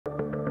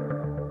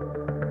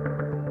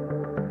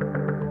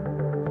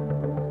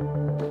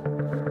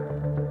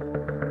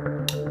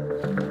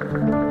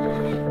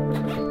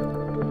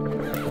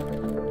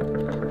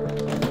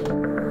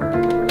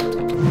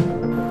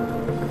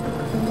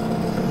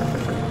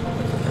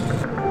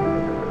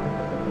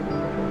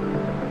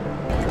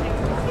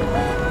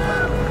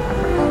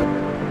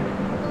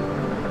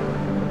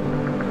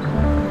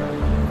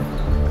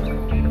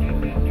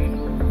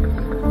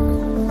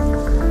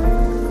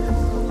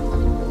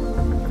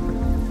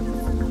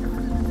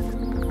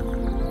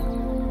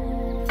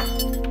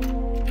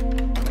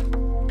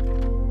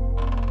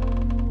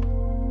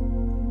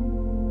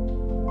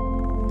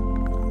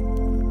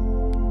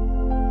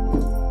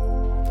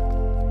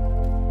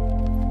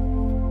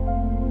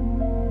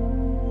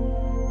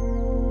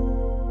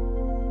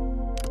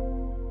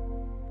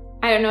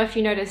don't know if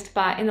you noticed,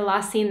 but in the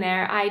last scene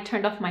there, I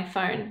turned off my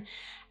phone.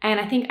 And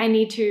I think I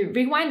need to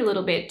rewind a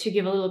little bit to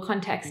give a little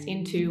context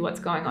into what's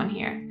going on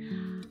here.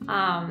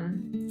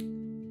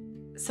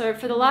 So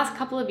for the last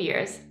couple of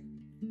years,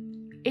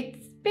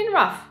 it's been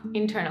rough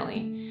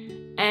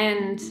internally.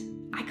 And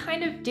I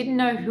kind of didn't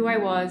know who I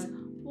was,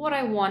 what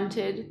I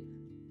wanted,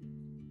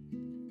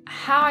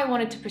 how I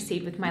wanted to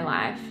proceed with my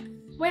life,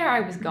 where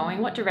I was going,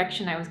 what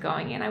direction I was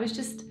going in. I was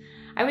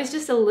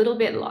just a little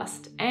bit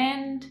lost,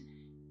 and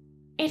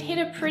it hit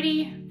a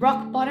pretty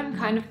rock bottom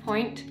kind of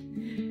point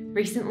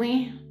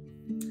recently.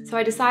 So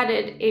I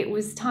decided it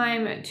was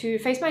time to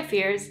face my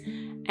fears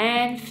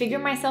and figure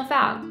myself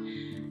out.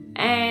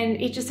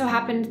 And it just so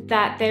happened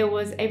that there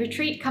was a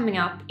retreat coming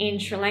up in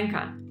Sri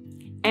Lanka.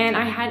 And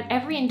I had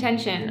every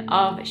intention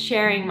of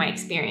sharing my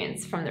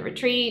experience from the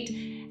retreat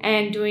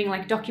and doing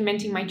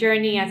documenting my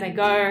journey as I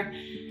go.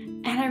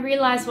 And I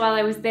realized while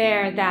I was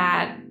there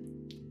that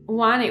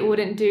one, it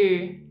wouldn't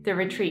do the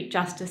retreat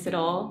justice at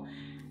all.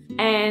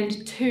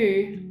 And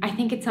two, I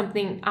think it's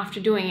something after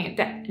doing it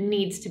that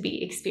needs to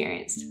be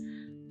experienced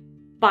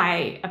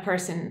by a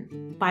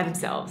person by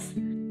themselves.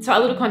 So a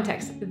little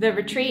context, the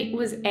retreat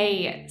was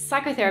a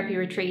psychotherapy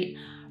retreat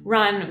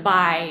run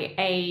by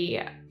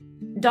a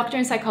doctor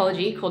in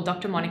psychology called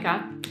Dr.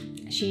 Monica.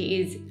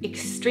 She is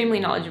extremely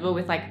knowledgeable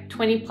with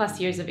 20 plus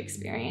years of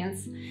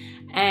experience.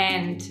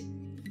 And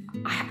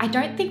I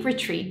don't think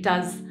retreat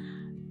does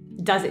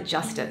it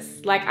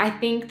justice. I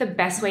think the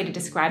best way to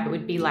describe it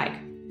would be like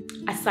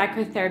a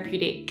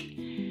psychotherapy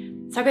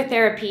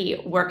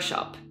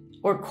workshop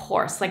or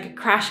course, like a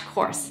crash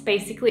course.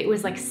 Basically, it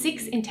was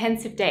 6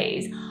 intensive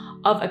days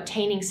of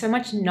obtaining so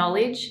much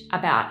knowledge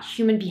about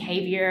human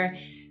behavior,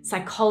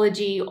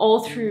 psychology,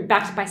 all through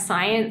backed by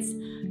science,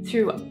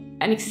 through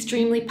an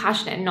extremely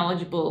passionate and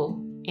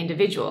knowledgeable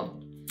individual.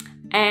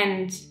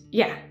 And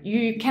yeah,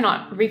 you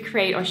cannot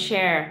recreate or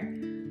share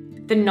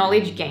the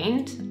knowledge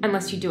gained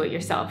unless you do it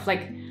yourself.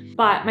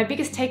 But my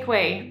biggest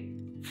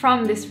takeaway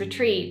from this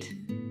retreat,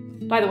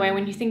 by the way,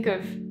 when you think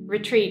of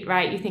retreat,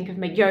 right, you think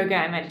of yoga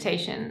and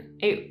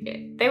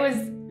meditation. There was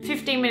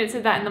 15 minutes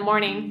of that in the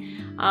morning,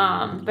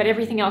 but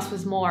everything else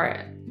was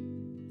more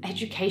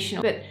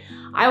educational. But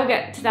I will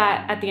get to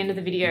that at the end of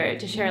the video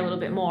to share a little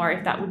bit more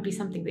if that would be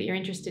something that you're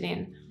interested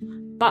in.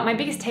 But my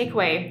biggest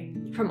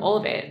takeaway from all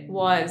of it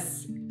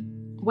was,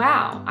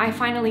 wow, I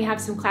finally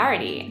have some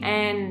clarity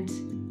and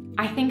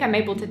I think I'm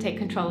able to take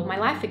control of my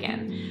life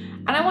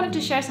again. And I wanted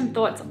to share some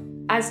thoughts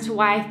as to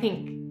why I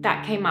think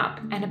that came up.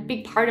 And a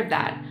big part of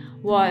that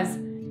was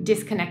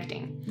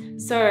disconnecting.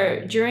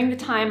 So during the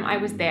time I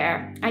was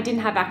there, I didn't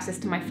have access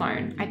to my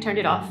phone. I turned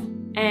it off,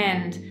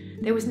 and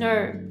there was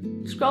no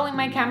scrolling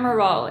my camera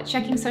roll,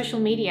 checking social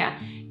media,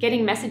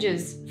 getting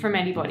messages from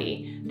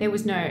anybody. There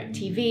was no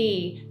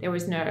TV, there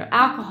was no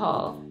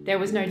alcohol, there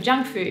was no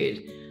junk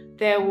food.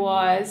 There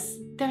was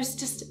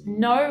just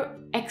no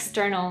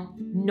external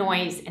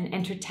noise and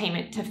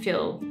entertainment to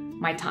fill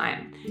my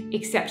time,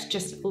 except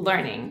just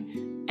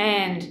learning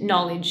and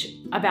knowledge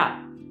about,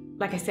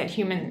 like I said,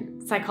 human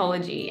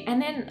psychology, and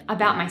then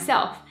about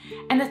myself.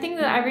 And the thing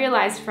that I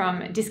realized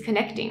from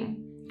disconnecting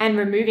and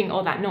removing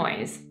all that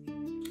noise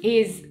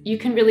is you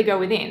can really go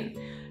within.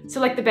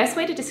 So the best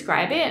way to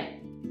describe it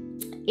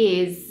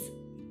is,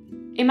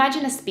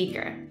 imagine a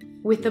speaker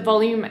with the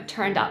volume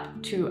turned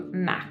up to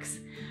max.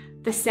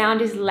 The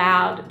sound is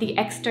loud, the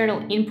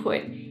external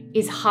input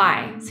is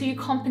high, so you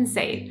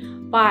compensate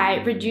by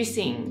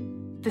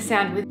reducing the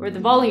sound or the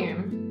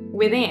volume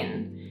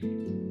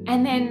within.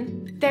 And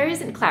then there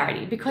isn't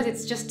clarity because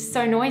it's just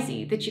so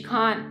noisy that you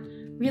can't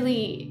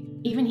really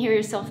even hear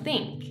yourself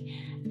think.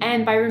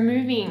 And by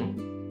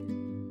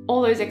removing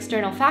all those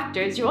external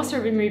factors, you're also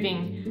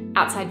removing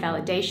outside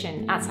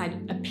validation,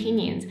 outside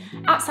opinions,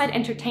 outside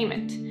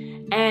entertainment.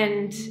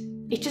 And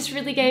it just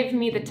really gave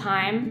me the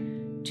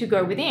time to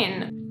go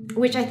within,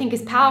 which I think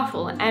is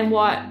powerful and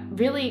what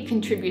really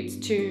contributes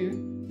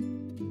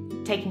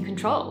to taking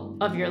control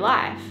of your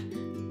life.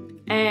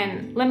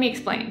 And let me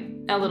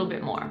explain a little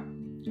bit more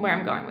where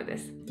I'm going with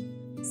this.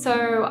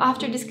 So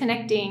after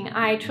disconnecting,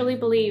 I truly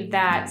believe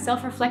that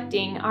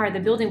self-reflecting are the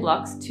building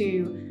blocks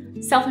to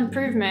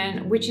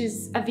self-improvement, which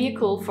is a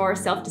vehicle for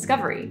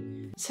self-discovery.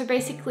 So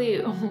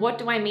basically, what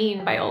do I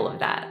mean by all of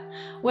that?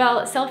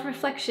 Well,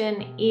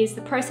 self-reflection is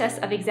the process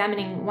of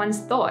examining one's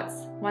thoughts,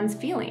 one's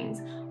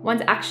feelings,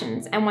 one's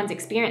actions, and one's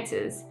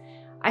experiences.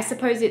 I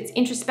suppose it's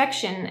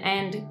introspection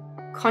and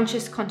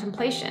conscious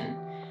contemplation.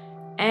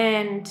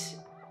 And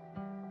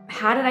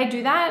how did I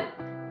do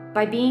that?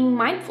 By being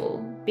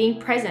mindful, being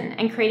present,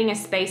 and creating a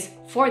space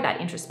for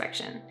that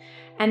introspection.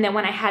 And then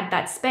when I had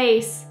that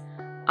space,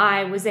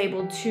 I was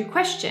able to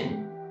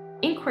question,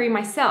 inquiry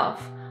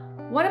myself.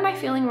 What am I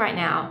feeling right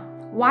now?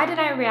 Why did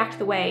I react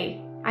the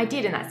way I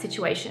did in that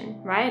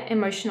situation, right?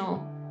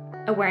 Emotional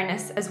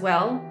awareness as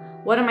well.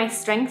 What are my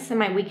strengths and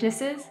my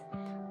weaknesses?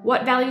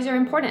 What values are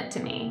important to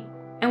me?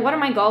 And what are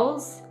my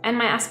goals and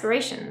my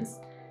aspirations?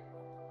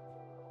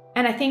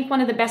 And I think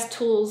one of the best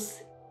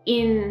tools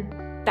in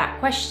that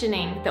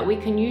questioning that we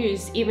can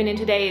use even in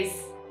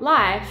today's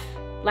life,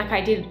 like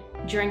I did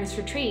during this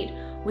retreat,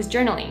 was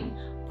journaling,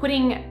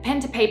 putting pen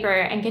to paper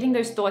and getting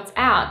those thoughts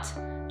out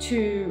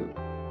to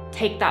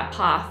take that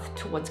path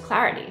towards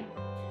clarity,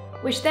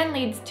 which then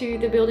leads to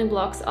the building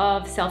blocks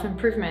of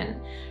self-improvement.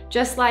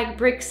 Just like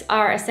bricks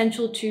are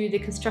essential to the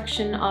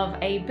construction of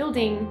a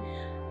building,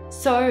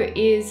 so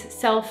is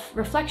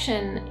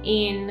self-reflection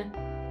in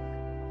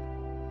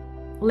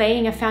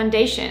laying a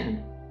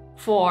foundation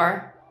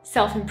for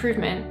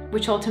self-improvement,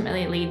 which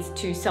ultimately leads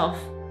to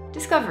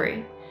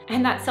self-discovery.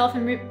 And that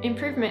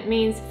self-improvement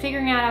means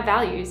figuring out our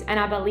values and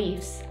our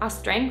beliefs, our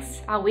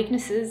strengths, our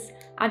weaknesses,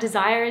 our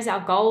desires, our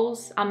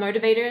goals, our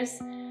motivators.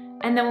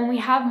 And then when we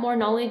have more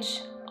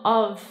knowledge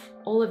of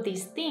all of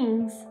these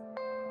things,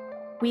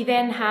 we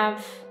then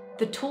have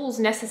the tools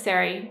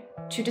necessary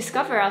to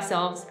discover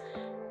ourselves.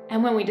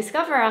 And when we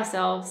discover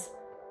ourselves,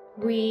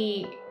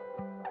 we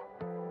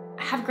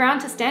have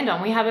ground to stand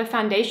on. We have a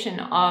foundation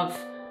of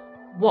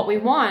what we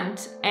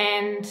want,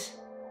 and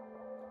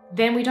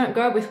then we don't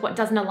go with what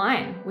doesn't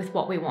align with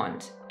what we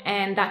want.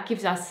 And that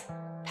gives us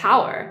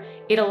power.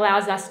 It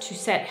allows us to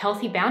set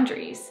healthy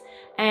boundaries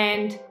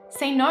and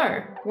say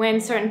no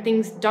when certain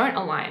things don't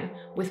align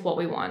with what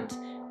we want.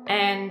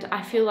 And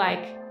I feel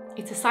like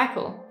it's a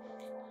cycle.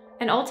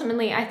 And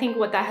ultimately, I think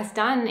what that has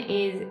done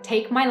is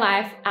take my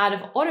life out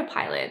of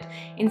autopilot.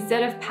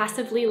 Instead of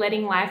passively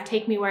letting life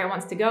take me where it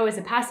wants to go as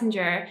a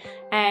passenger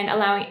and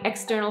allowing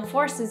external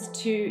forces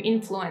to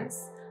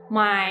influence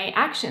my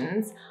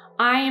actions,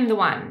 I am the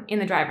one in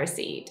the driver's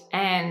seat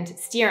and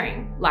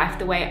steering life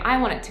the way I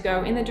want it to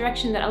go, in the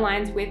direction that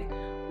aligns with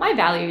my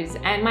values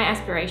and my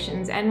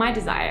aspirations and my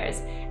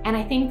desires. And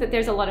I think that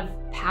there's a lot of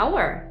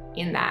power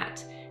in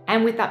that.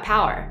 And with that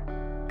power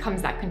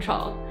comes that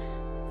control.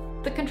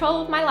 The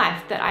control of my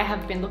life that I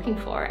have been looking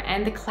for,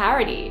 and the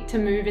clarity to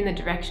move in the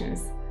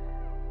directions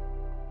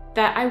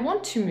that I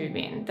want to move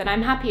in, that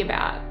I'm happy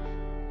about.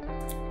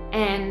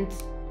 And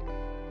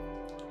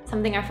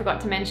something I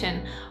forgot to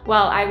mention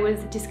while I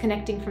was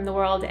disconnecting from the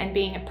world and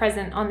being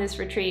present on this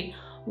retreat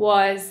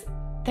was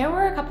there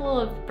were a couple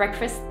of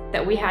breakfasts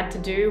that we had to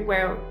do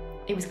where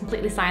it was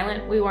completely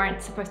silent. We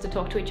weren't supposed to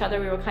talk to each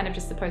other. We were kind of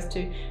just supposed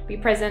to be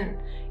present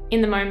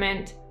in the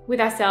moment with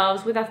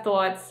ourselves, with our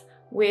thoughts,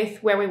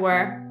 with where we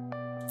were.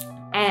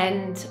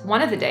 And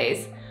one of the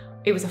days,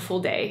 it was a full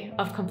day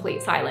of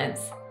complete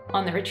silence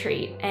on the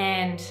retreat.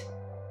 And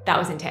that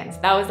was intense.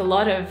 That was a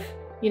lot of,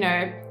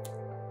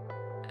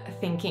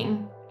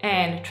 thinking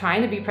and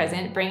trying to be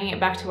present, bringing it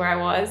back to where I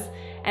was.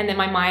 And then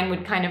my mind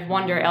would kind of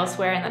wander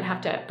elsewhere and then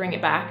have to bring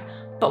it back.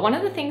 But one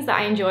of the things that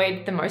I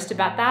enjoyed the most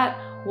about that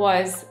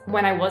was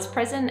when I was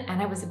present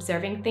and I was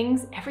observing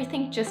things,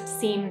 everything just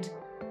seemed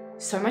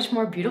so much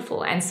more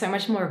beautiful and so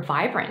much more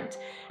vibrant.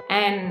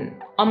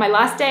 And on my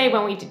last day,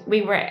 when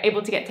we were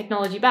able to get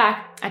technology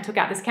back, I took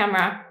out this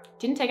camera,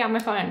 didn't take out my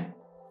phone,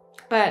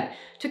 but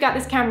took out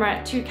this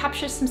camera to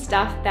capture some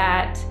stuff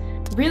that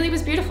really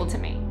was beautiful to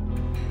me.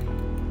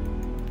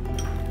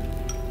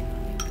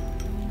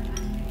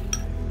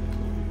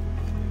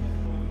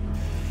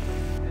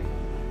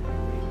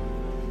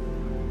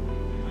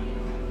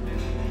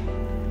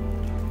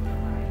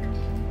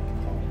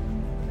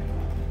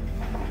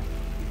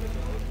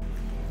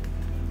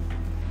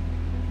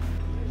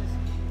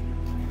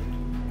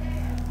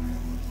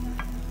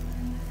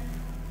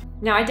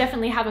 Now, I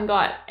definitely haven't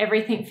got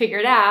everything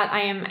figured out.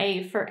 I am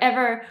a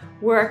forever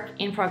work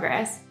in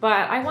progress,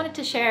 but I wanted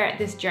to share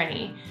this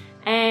journey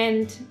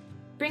and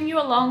bring you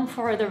along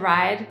for the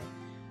ride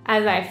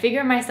as I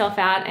figure myself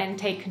out and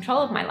take control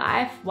of my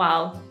life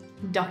while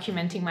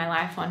documenting my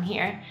life on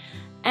here,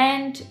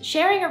 and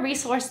sharing a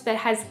resource that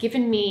has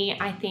given me,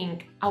 I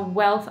think, a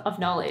wealth of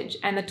knowledge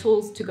and the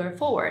tools to go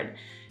forward.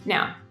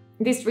 Now,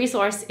 this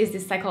resource is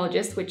this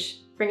psychologist, which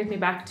brings me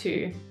back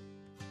to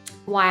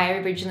why I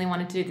originally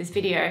wanted to do this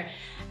video.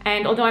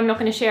 And although I'm not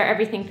going to share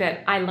everything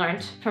that I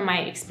learned from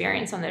my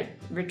experience on the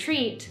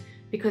retreat,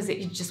 because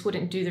it just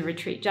wouldn't do the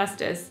retreat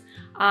justice,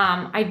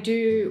 I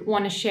do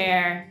want to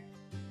share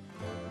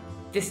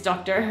this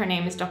doctor. Her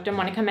name is Dr.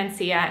 Monica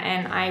Mencia,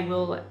 and I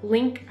will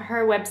link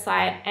her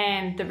website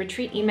and the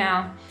retreat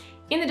email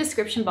in the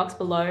description box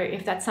below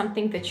if that's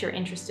something that you're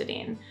interested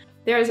in.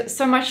 There's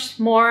so much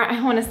more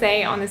I want to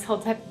say on this whole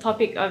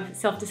topic of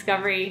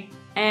self-discovery,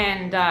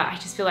 and I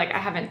just feel like I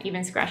haven't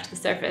even scratched the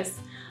surface.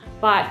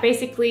 But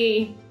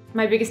basically,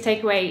 my biggest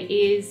takeaway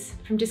is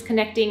from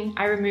disconnecting,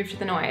 I removed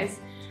the noise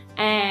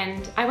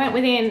and I went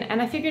within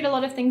and I figured a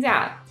lot of things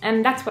out,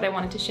 and that's what I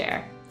wanted to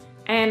share.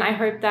 And I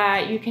hope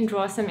that you can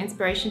draw some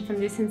inspiration from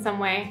this in some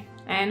way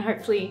and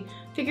hopefully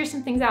figure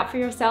some things out for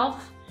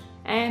yourself.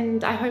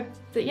 And I hope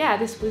that, yeah,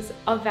 this was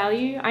of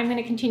value. I'm going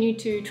to continue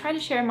to try to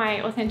share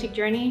my authentic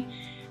journey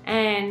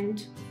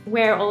and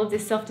where all of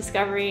this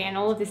self-discovery and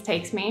all of this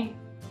takes me.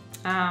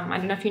 I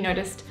don't know if you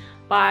noticed,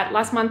 but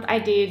last month I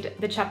did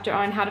the chapter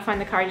on how to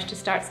find the courage to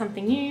start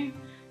something new.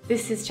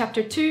 This is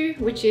chapter 2,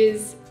 which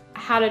is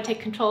how to take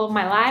control of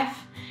my life.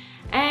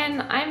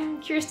 And I'm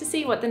curious to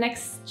see what the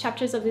next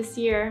chapters of this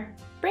year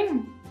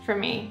bring for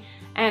me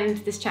and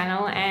this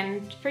channel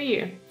and for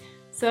you.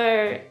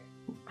 So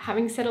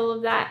having said all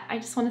of that, I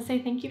just want to say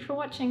thank you for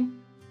watching.